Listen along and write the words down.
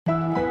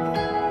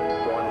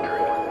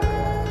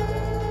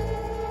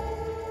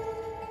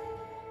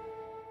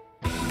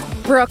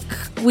Brooke,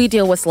 we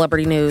deal with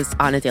celebrity news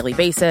on a daily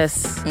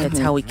basis. Mm-hmm. It's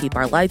how we keep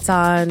our lights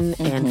on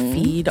and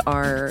feed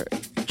our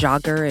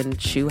jogger and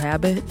shoe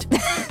habit.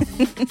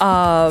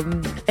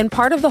 And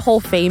part of the whole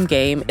fame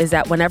game is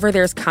that whenever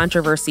there's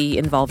controversy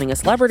involving a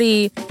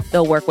celebrity,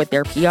 they'll work with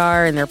their PR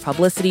and their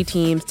publicity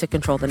teams to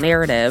control the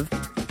narrative,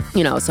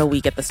 so we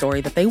get the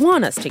story that they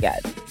want us to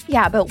get.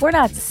 Yeah, but we're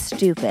not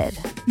stupid.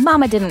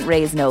 Mama didn't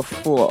raise no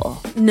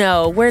fool.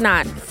 No, we're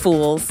not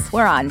fools.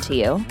 We're on to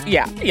you.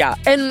 Yeah.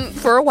 And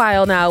for a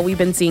while now, we've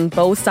been seeing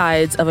both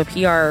sides of a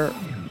PR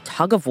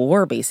tug of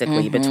war,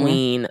 basically,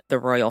 between the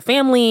royal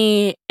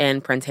family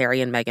and Prince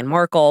Harry and Meghan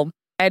Markle.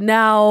 And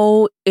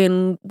now,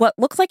 in what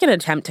looks like an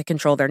attempt to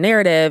control their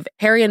narrative,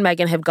 Harry and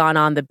Meghan have gone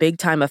on the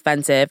big-time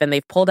offensive, and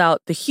they've pulled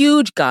out the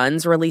huge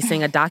guns,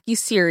 releasing a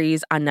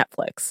docuseries on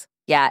Netflix.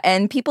 Yeah,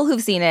 and people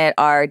who've seen it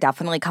are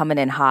definitely coming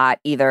in hot,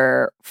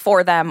 either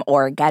for them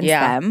or against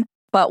them.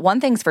 But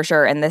one thing's for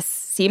sure, and this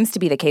seems to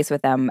be the case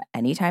with them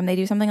anytime they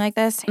do something like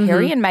this,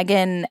 Harry and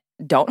Meghan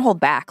don't hold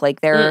back.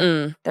 Like,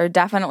 they're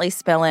definitely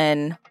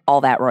spilling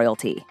all that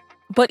royalty.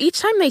 But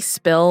each time they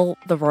spill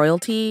the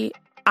royalty,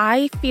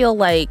 I feel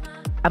like,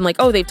 I'm like,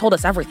 oh, they've told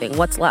us everything.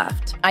 What's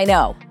left? I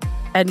know.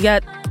 And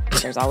yet,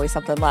 there's always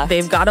something left.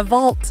 They've got a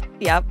vault.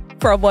 Yep.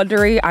 From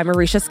Wondery, I'm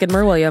Marisha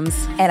Skidmore-Williams.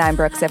 And I'm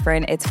Brooke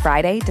Siffrin. It's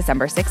Friday,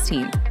 December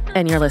 16th.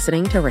 And you're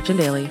listening to Rich and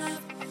Daily.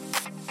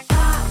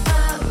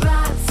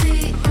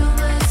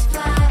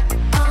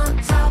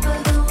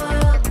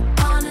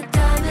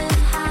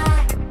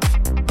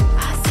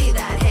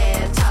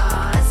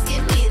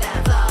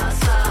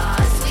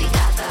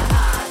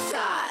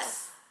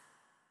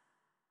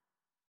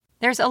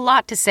 There's a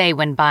lot to say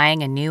when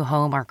buying a new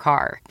home or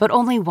car, but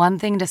only one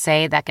thing to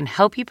say that can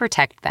help you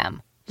protect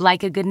them.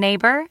 Like a good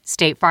neighbor,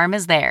 State Farm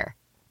is there.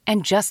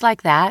 And just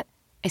like that,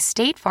 a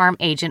State Farm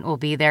agent will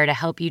be there to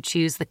help you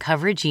choose the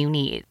coverage you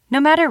need, no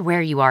matter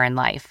where you are in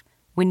life.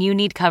 When you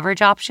need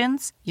coverage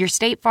options, your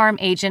State Farm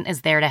agent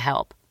is there to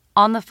help,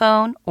 on the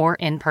phone or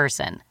in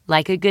person.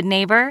 Like a good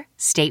neighbor,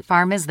 State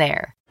Farm is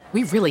there.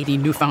 We really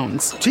need new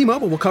phones.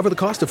 T-Mobile will cover the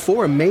cost of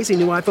 4 amazing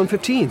new iPhone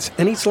 15s,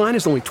 and each line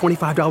is only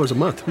 $25 a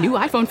month. New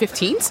iPhone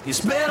 15s?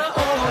 It's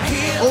better over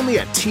here. Only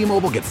at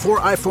T-Mobile, get 4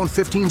 iPhone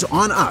 15s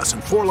on us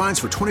and 4 lines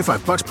for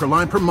 $25 per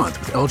line per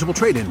month with eligible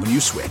trade-in when you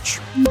switch.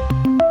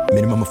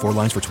 Minimum of 4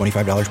 lines for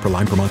 $25 per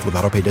line per month with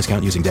autopay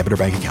discount using debit or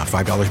bank account.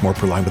 $5 more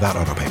per line without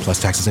autopay, plus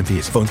taxes and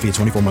fees. Phone fee at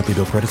 24 monthly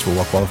bill credits for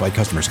well-qualified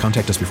customers.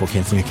 Contact us before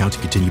canceling account to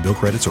continue bill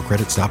credits or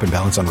credit stop and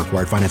balance on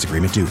required finance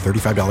agreement due.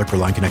 $35 per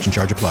line connection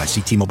charge applies.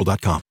 See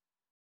T-Mobile.com.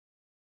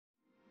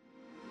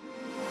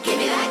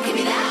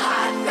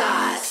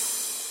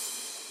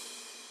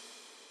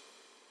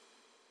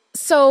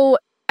 So,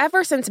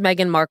 ever since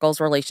Meghan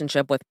Markle's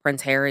relationship with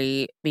Prince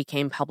Harry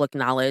became public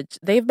knowledge,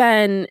 they've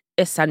been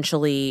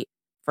essentially,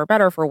 for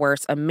better or for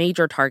worse, a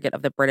major target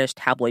of the British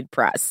tabloid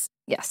press.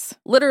 Yes.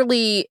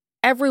 Literally,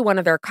 every one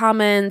of their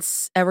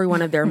comments, every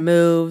one of their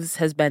moves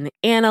has been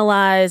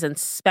analyzed and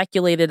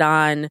speculated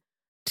on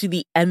to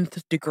the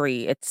nth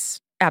degree.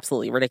 It's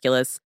absolutely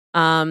ridiculous.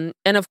 And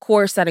of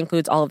course, that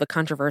includes all of the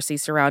controversy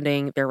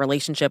surrounding their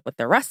relationship with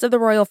the rest of the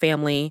royal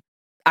family.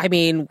 I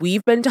mean,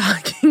 we've been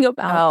talking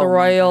about the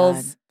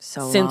royals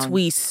since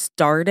we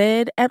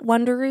started at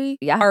Wondery.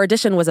 Yeah. Our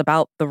edition was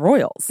about the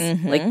royals.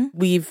 Like,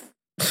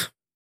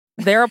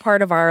 they're a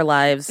part of our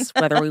lives,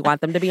 whether we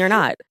want them to be or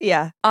not.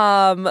 Yeah.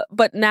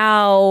 But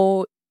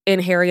now, in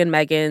Harry and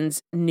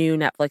Meghan's new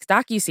Netflix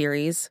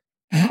docuseries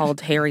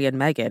called Harry and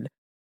Meghan,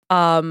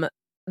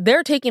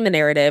 they're taking the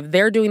narrative,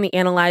 they're doing the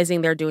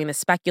analyzing, they're doing the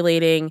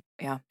speculating,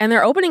 and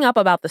they're opening up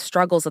about the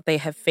struggles that they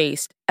have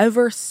faced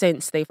ever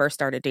since they first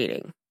started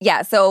dating.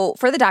 Yeah, so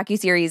for the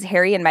docuseries,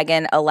 Harry and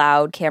Meghan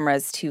allowed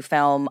cameras to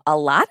film a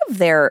lot of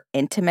their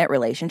intimate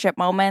relationship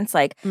moments.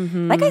 Like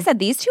I said,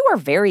 these two are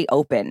very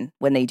open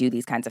when they do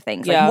these kinds of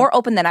things. Like, more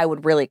open than I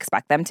would really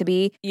expect them to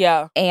be.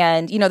 Yeah.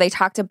 And, they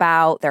talked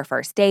about their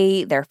first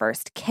date, their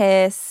first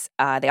kiss.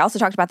 They also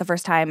talked about the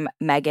first time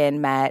Meghan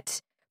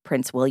met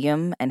Prince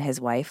William and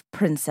his wife,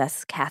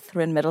 Princess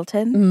Catherine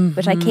Middleton,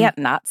 which I can't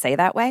not say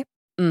that way.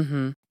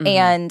 And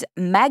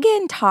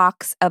Meghan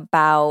talks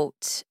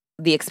about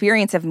the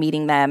experience of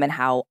meeting them and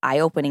how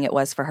eye-opening it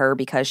was for her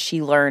because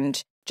she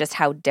learned just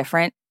how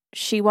different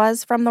she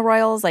was from the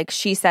royals. Like,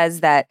 she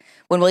says that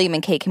when William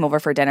and Kate came over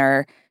for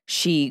dinner,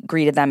 she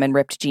greeted them in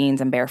ripped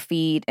jeans and bare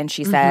feet. And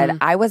she said,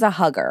 I was a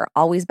hugger,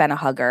 always been a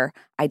hugger.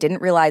 I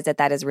didn't realize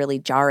that is really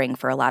jarring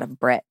for a lot of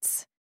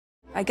Brits.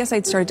 I guess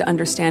I'd started to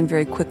understand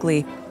very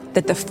quickly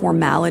that the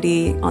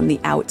formality on the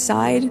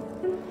outside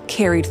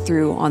carried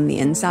through on the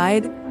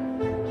inside.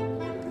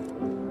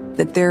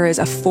 That there is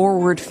a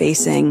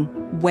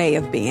forward-facing way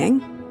of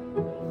being.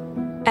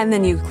 And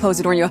then you close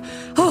the door and you go,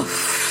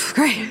 oh,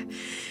 great.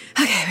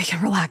 Okay, we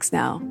can relax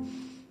now.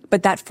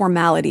 But that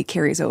formality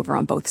carries over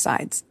on both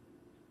sides.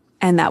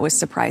 And that was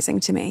surprising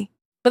to me.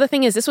 But the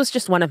thing is, this was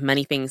just one of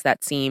many things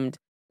that seemed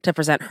to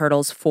present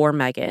hurdles for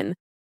Meghan.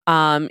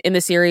 In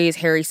the series,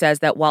 Harry says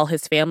that while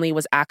his family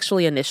was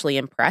actually initially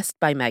impressed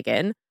by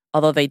Meghan,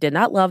 although they did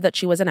not love that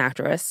she was an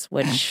actress,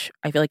 which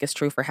I feel like is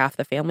true for half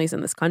the families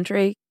in this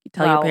country. You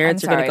tell your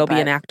parents you're going to go be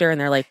an actor, and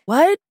they're like,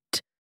 what?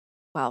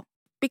 Well,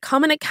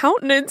 become an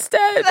accountant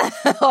instead.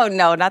 Oh,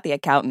 no, not the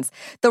accountants.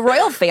 The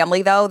royal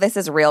family, though, this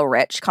is real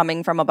rich,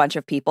 coming from a bunch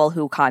of people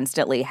who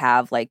constantly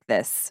have like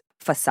this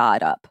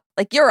facade up.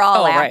 Like, you're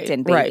all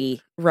acting,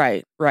 baby.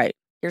 Right.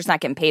 You're just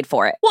not getting paid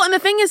for it. Well, and the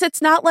thing is,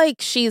 it's not like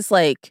she's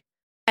like,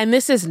 and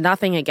this is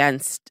nothing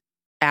against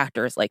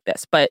actors like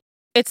this, but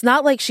it's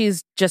not like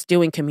she's just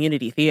doing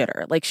community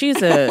theater. Like,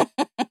 she's a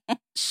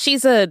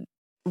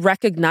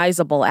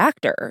recognizable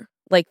actor.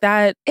 Like,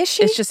 that is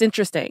she? It's just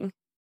interesting.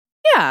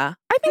 Yeah,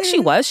 I think she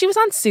was. She was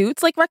on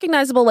Suits, like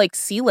recognizable, like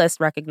C-list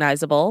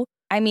recognizable.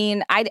 I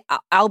mean,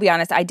 I'll be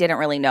honest, I didn't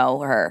really know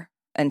her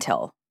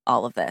until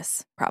all of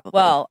this, probably.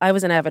 Well, I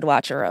was an avid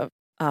watcher of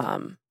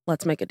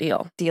Let's Make a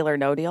Deal. Deal or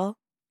No Deal?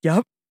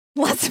 Yep.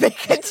 Let's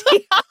Make a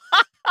Deal.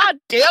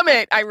 Damn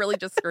it. I really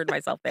just screwed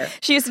myself there.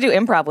 She used to do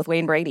improv with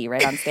Wayne Brady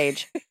right on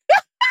stage.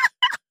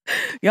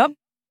 Yep.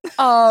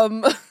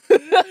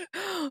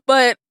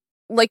 But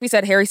like we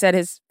said, Harry said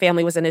his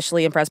family was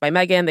initially impressed by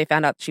Meghan. They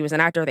found out she was an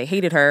actor. They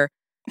hated her.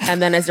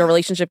 And then as their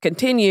relationship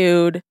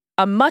continued,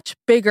 a much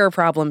bigger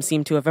problem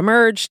seemed to have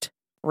emerged: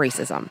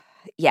 racism.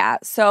 Yeah.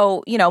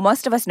 So,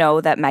 most of us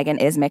know that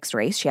Meghan is mixed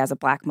race. She has a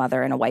black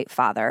mother and a white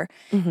father.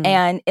 Mm-hmm.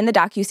 And in the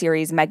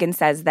docuseries, Meghan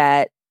says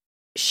that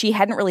she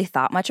hadn't really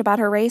thought much about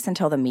her race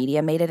until the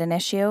media made it an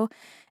issue.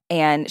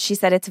 And she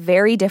said it's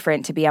very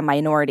different to be a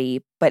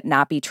minority, but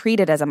not be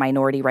treated as a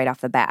minority right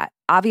off the bat.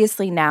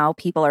 Obviously, now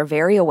people are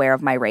very aware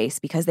of my race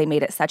because they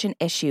made it such an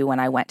issue when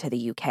I went to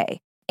the UK.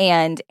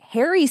 And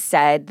Harry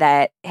said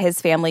that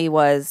his family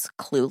was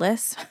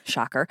clueless,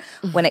 shocker,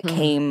 when it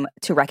came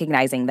to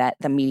recognizing that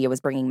the media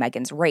was bringing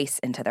Meghan's race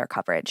into their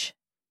coverage.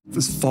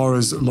 As far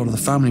as a lot of the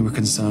family were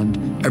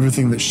concerned,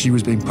 everything that she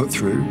was being put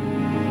through,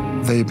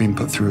 they had been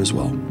put through as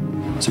well.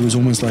 So it was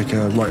almost like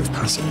a rite of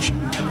passage.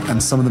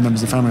 And some of the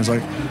members of the family was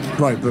like,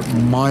 right, but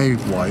my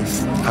wife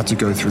had to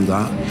go through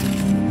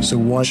that. So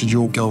why should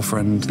your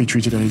girlfriend be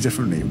treated any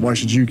differently? Why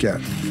should you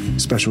get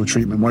special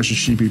treatment? Why should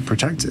she be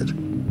protected?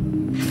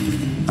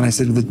 And I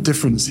said, the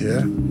difference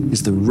here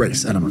is the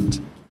race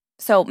element.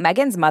 So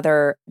Meghan's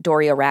mother,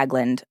 Doria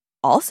Ragland,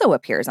 also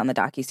appears on the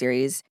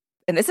docuseries.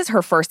 And this is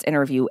her first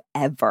interview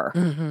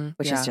ever,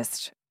 which is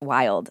just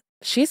wild.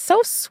 She's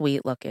so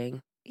sweet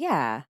looking.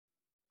 Yeah.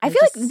 I feel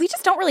like we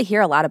just don't really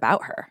hear a lot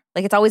about her.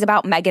 Like, it's always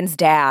about Meghan's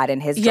dad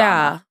and his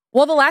drama.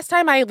 Well, the last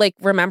time I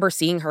remember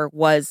seeing her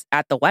was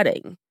at the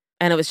wedding.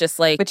 And it was just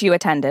like, which you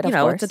attended, of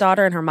course. It's a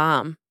daughter and her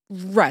mom.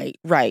 Right.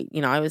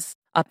 I was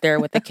up there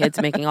with the kids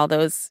making all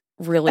those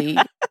really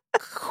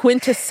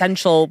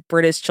quintessential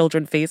British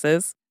children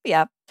faces.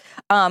 Yeah.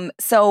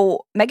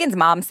 So Meghan's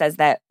mom says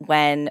that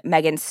when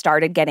Meghan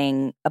started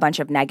getting a bunch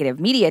of negative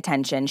media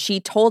attention, she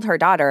told her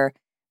daughter,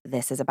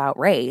 this is about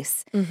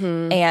race.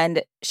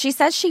 And she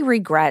says she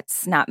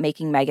regrets not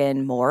making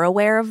Meghan more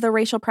aware of the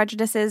racial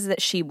prejudices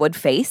that she would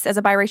face as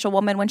a biracial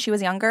woman when she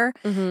was younger.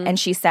 And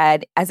she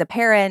said, as a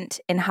parent,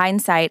 in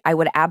hindsight, I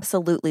would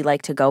absolutely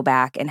like to go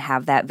back and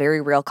have that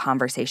very real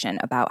conversation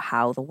about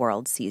how the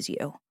world sees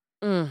you.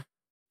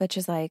 Which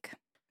is like,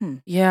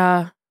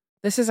 Yeah.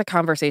 This is a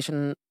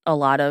conversation a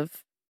lot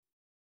of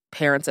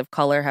parents of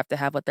color have to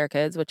have with their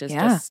kids, which is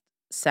just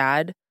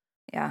sad.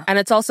 Yeah. And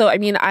it's also,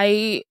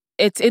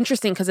 it's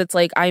interesting because it's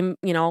like I'm,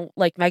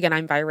 like Meghan,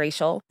 I'm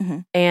biracial.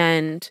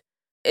 And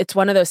it's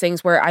one of those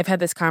things where I've had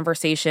this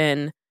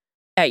conversation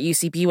at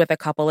UCB with a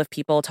couple of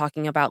people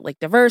talking about like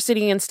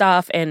diversity and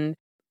stuff. And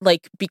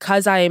like,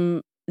 because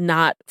I'm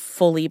not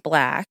fully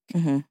Black,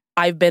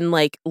 I've been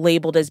like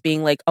labeled as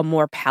being like a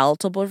more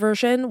palatable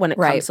version when it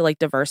comes to like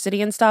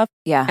diversity and stuff.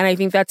 Yeah. And I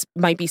think that's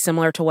might be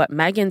similar to what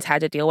Meghan's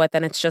had to deal with.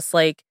 And it's just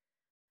like,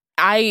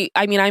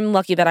 I'm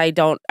lucky that I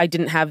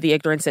didn't have the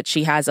ignorance that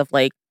she has of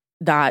like,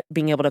 not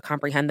being able to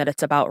comprehend that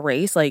it's about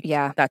race. Like,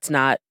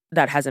 that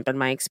hasn't been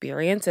my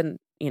experience. And,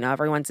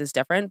 everyone's is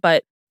different.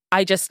 But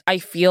I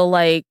feel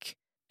like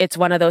it's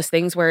one of those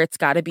things where it's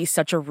got to be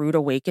such a rude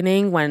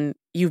awakening when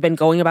you've been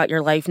going about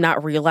your life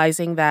not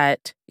realizing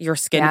that your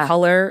skin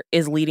color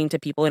is leading to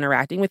people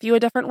interacting with you a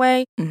different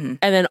way. And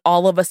then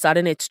all of a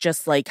sudden it's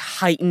just like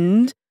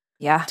heightened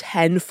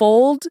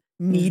tenfold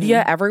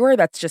media everywhere.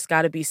 That's just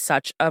got to be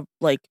such a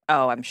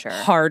I'm sure,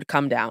 hard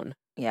come down.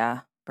 Yeah,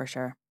 for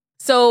sure.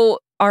 So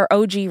our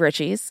OG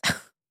Richies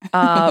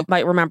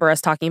might remember us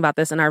talking about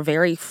this in our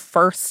very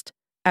first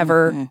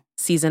ever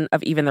season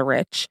of Even the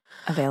Rich.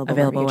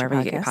 Available wherever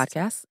you get your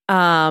podcasts.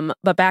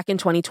 But back in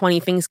 2020,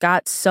 things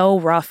got so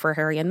rough for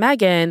Harry and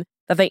Meghan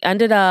that they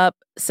ended up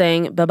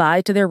saying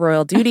bye-bye to their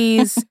royal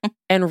duties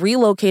and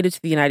relocated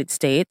to the United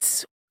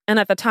States. And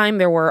at the time,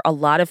 there were a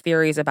lot of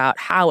theories about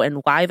how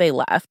and why they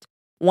left.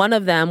 One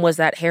of them was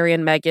that Harry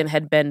and Meghan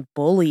had been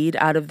bullied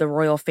out of the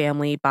royal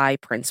family by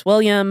Prince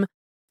William.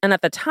 And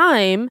at the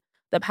time,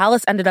 the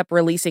palace ended up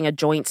releasing a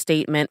joint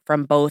statement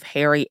from both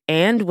Harry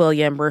and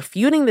William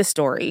refuting the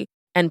story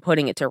and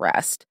putting it to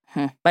rest.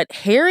 But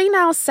Harry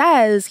now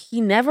says he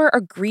never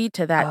agreed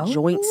to that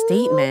joint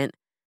statement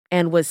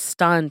and was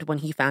stunned when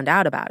he found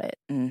out about it.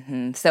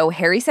 Mm-hmm. So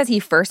Harry says he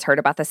first heard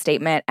about the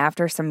statement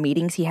after some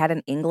meetings he had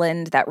in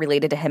England that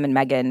related to him and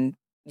Meghan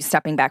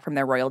stepping back from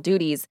their royal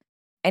duties.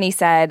 And he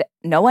said,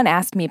 no one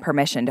asked me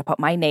permission to put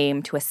my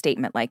name to a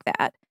statement like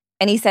that.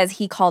 And he says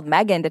he called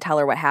Meghan to tell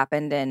her what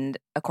happened. And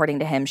according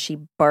to him, she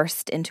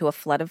burst into a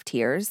flood of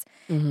tears.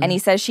 Mm-hmm. And he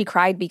says she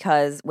cried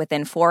because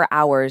within 4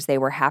 hours, they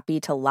were happy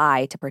to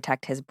lie to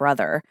protect his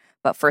brother.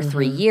 But for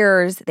 3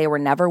 years, they were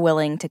never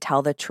willing to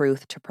tell the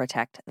truth to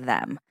protect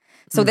them.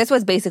 So this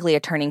was basically a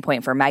turning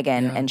point for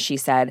Meghan. Yeah. And she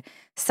said,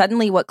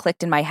 suddenly what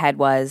clicked in my head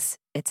was,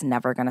 it's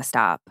never going to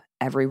stop.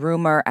 Every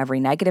rumor, every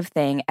negative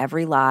thing,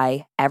 every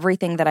lie,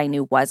 everything that I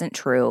knew wasn't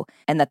true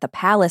and that the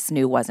palace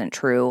knew wasn't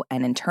true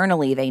and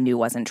internally they knew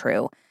wasn't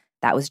true,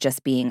 that was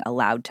just being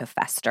allowed to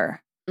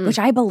fester, which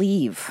I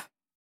believe.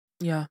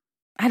 Yeah.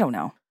 I don't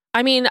know.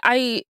 I mean,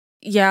 I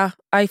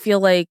feel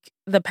like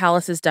the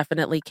palace is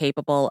definitely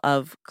capable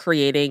of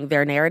creating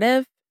their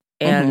narrative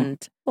and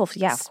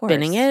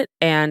spinning it.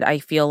 And I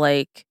feel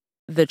like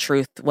the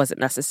truth wasn't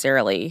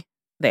necessarily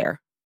there.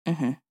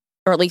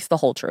 Or at least the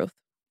whole truth.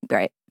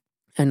 Right.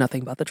 And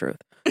nothing but the truth.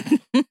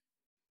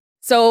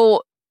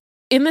 So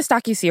in this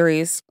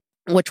docuseries,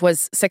 which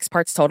was 6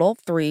 parts total,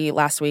 3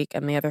 last week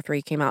and the other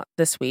 3 came out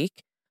this week,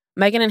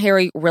 Meghan and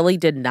Harry really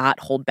did not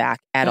hold back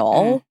at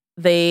all.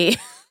 They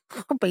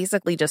were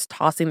basically just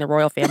tossing the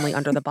royal family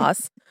under the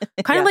bus.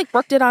 Kind of like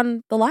Brooke did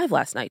on the live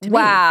last night to me.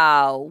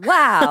 Wow.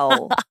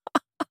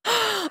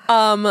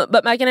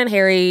 But Meghan and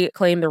Harry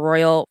claimed the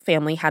royal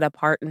family had a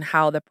part in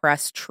how the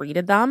press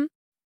treated them.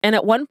 And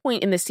at one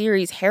point in the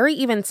series, Harry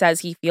even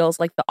says he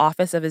feels like the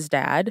office of his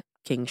dad,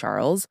 King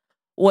Charles,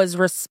 was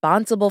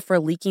responsible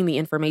for leaking the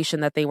information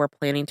that they were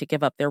planning to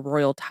give up their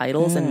royal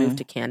titles and move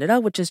to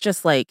Canada, which is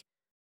just like,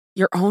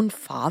 your own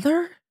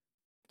father?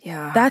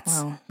 Yeah.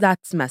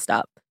 That's messed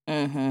up.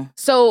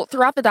 So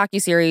throughout the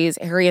docuseries,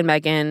 Harry and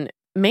Meghan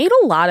made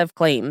a lot of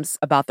claims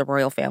about the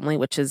royal family,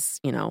 which is,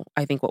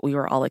 I think what we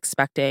were all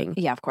expecting.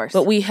 Yeah, of course.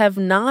 But we have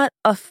not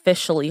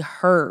officially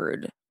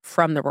heard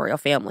from the royal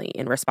family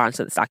in response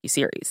to this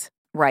docuseries.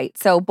 Right.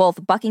 So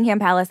both Buckingham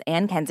Palace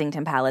and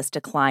Kensington Palace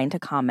declined to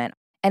comment.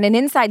 And an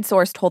inside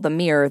source told the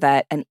Mirror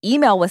that an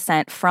email was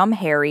sent from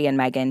Harry and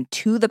Meghan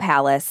to the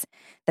palace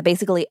that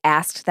basically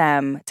asked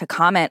them to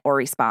comment or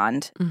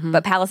respond.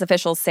 But palace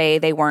officials say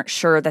they weren't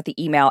sure that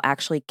the email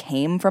actually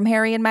came from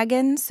Harry and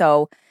Meghan.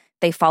 So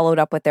they followed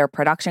up with their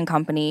production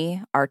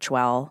company,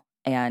 Archwell,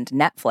 and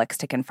Netflix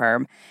to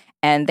confirm.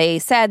 And they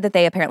said that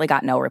they apparently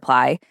got no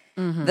reply.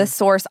 The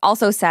source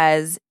also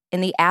says,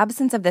 in the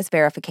absence of this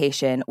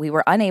verification, we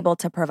were unable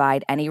to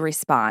provide any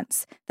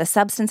response. The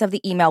substance of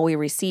the email we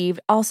received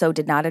also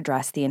did not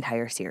address the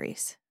entire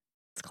series.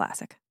 It's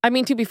classic. I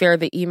mean, to be fair,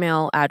 the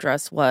email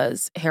address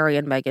was Harry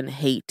and Meghan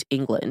hate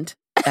England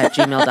at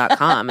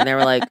gmail.com. And they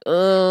were like,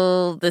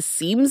 oh, this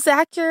seems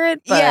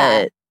accurate, but...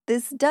 Yeah,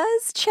 this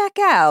does check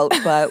out,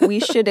 but we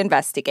should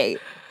investigate.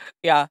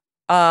 Yeah.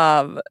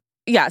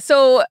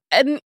 So,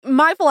 and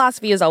my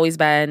philosophy has always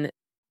been,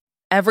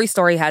 every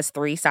story has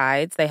 3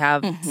 sides. They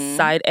have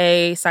side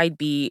A, side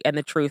B, and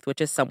the truth,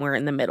 which is somewhere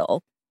in the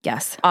middle.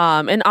 Yes.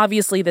 And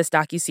obviously this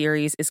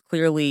docuseries is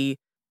clearly,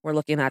 we're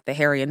looking at the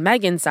Harry and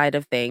Meghan side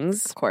of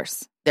things. Of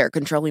course. They're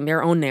controlling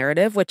their own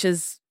narrative, which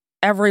is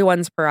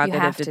everyone's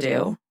prerogative to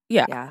do.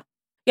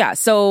 Yeah.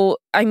 So,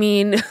 I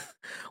mean,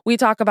 we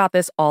talk about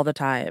this all the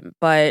time,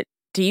 but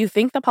do you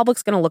think the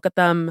public's going to look at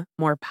them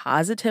more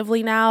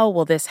positively now?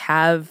 Will this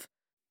have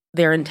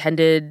their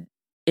intended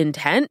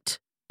intent?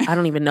 I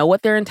don't even know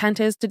what their intent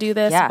is to do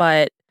this,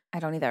 but... I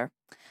don't either.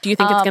 Do you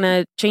think it's going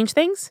to change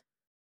things?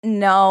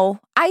 No.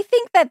 I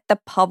think that the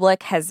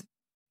public has,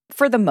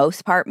 for the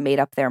most part, made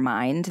up their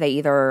mind. They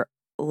either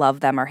love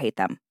them or hate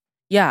them.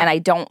 Yeah. And I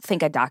don't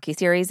think a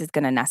docuseries is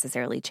going to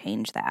necessarily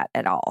change that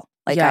at all.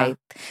 But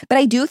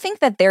I do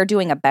think that they're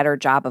doing a better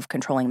job of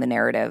controlling the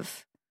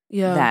narrative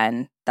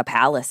than the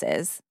palace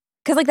is.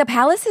 Because, the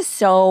palace is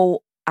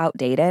so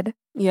outdated.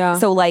 Yeah.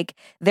 So,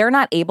 they're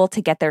not able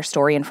to get their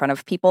story in front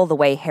of people the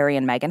way Harry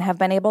and Meghan have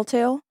been able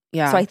to.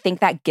 Yeah. So I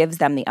think that gives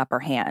them the upper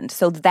hand.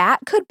 So that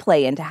could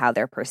play into how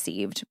they're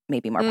perceived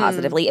maybe more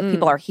positively if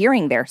people are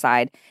hearing their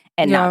side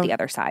and not the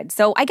other side.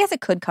 So I guess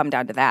it could come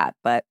down to that,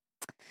 but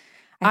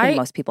I think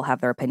most people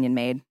have their opinion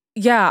made.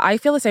 Yeah, I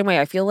feel the same way.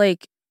 I feel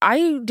like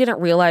I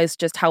didn't realize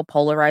just how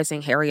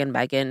polarizing Harry and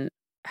Meghan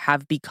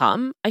have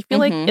become. I feel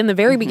like in the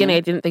very beginning, I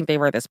didn't think they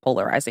were this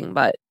polarizing,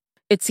 but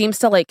it seems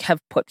to have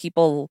put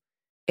people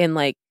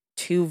in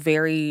 2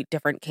 very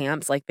different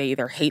camps. They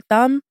either hate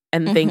them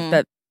and think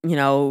that,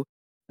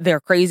 they're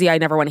crazy, I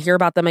never want to hear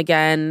about them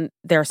again,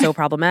 they're so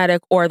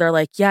problematic, or they're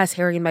like, yes,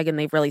 Harry and Meghan,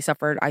 they've really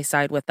suffered, I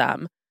side with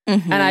them.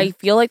 And I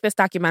feel like this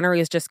documentary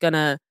is just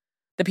gonna,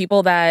 the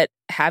people that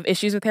have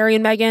issues with Harry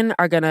and Meghan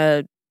are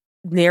gonna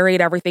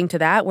narrate everything to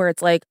that, where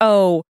it's like,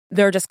 oh,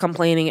 they're just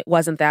complaining, it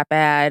wasn't that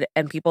bad,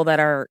 and people that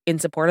are in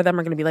support of them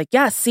are gonna be like,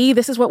 yeah, see,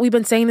 this is what we've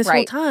been saying this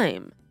whole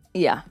time.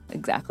 Yeah,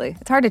 exactly.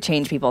 It's hard to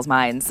change people's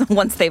minds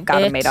once they've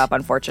got them made up,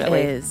 unfortunately.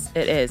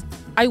 It is.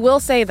 I will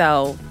say,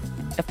 though,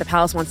 if the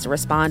palace wants to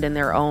respond in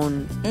their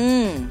own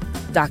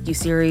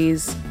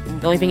docuseries,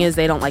 The only thing is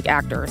they don't like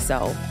actors,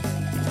 so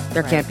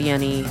there can't be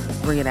any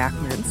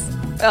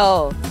reenactments.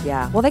 Oh,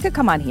 yeah. Well, they could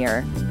come on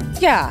here.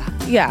 Yeah.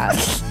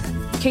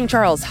 King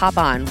Charles, hop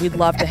on. We'd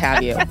love to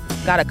have you.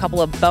 Got a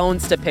couple of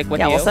bones to pick with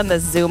you. Yeah, we'll send the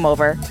Zoom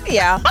over.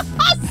 Yeah.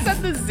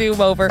 Send the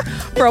Zoom over.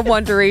 From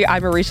Wondery,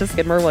 I'm Marisha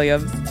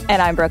Skidmore-Williams.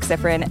 And I'm Brooke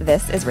Sifrin.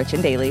 This is Rich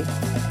and Daily.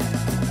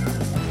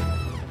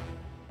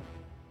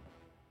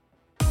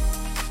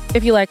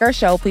 If you like our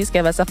show, please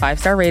give us a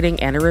 5-star rating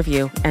and a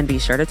review. And be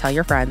sure to tell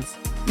your friends.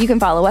 You can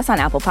follow us on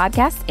Apple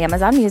Podcasts,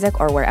 Amazon Music,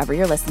 or wherever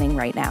you're listening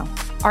right now.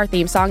 Our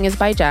theme song is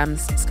by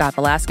Gems. Scott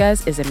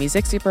Velasquez is a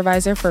music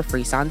supervisor for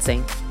Frisson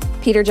Sync.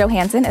 Peter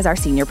Johansson is our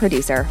senior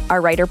producer.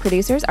 Our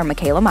writer-producers are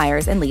Michaela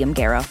Myers and Liam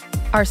Garrow.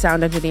 Our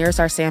sound engineers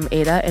are Sam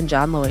Ada and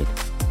John Lloyd.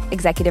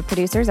 Executive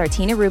producers are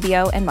Tina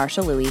Rubio and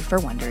Marsha Louie for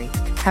Wondery.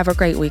 Have a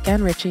great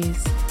weekend, Richies.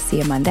 See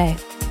you Monday.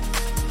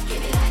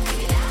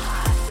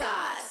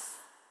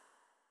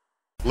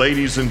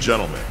 Ladies and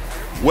gentlemen,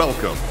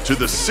 welcome to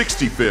the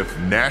 65th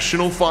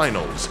National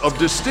Finals of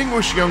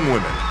Distinguished Young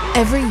Women.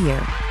 Every year,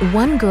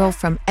 one girl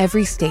from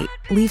every state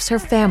leaves her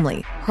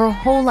family, her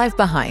whole life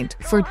behind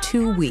for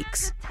 2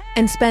 weeks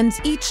and spends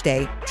each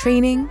day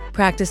training,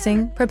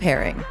 practicing,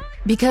 preparing.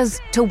 Because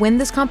to win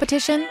this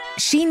competition,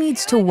 she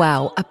needs to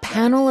wow a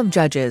panel of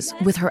judges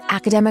with her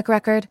academic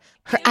record,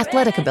 her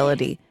athletic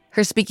ability,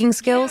 her speaking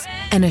skills,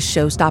 and a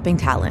show-stopping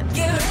talent.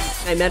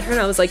 I met her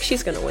and I was like,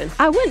 she's gonna win.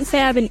 I wouldn't say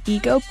I have an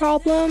ego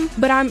problem,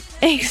 but I'm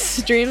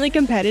extremely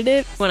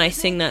competitive. When I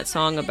sing that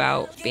song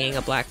about being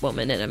a black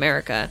woman in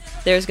America,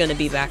 there's gonna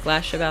be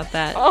backlash about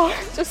that. Oh,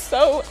 I'm just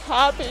so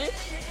happy.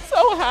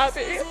 So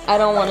happy. I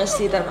don't want to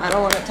see them. I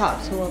don't want to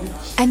talk to them.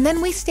 And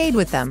then we stayed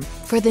with them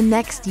for the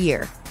next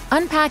year,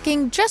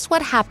 unpacking just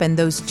what happened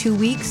those 2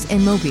 weeks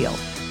in Mobile.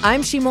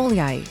 I'm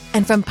Shimoliai,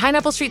 and from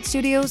Pineapple Street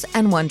Studios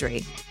and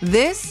Wondery,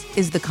 this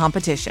is The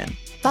Competition.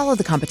 Follow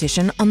The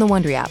Competition on the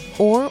Wondery app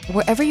or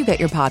wherever you get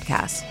your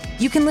podcasts.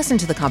 You can listen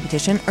to The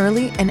Competition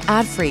early and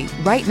ad-free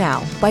right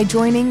now by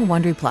joining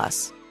Wondery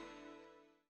Plus.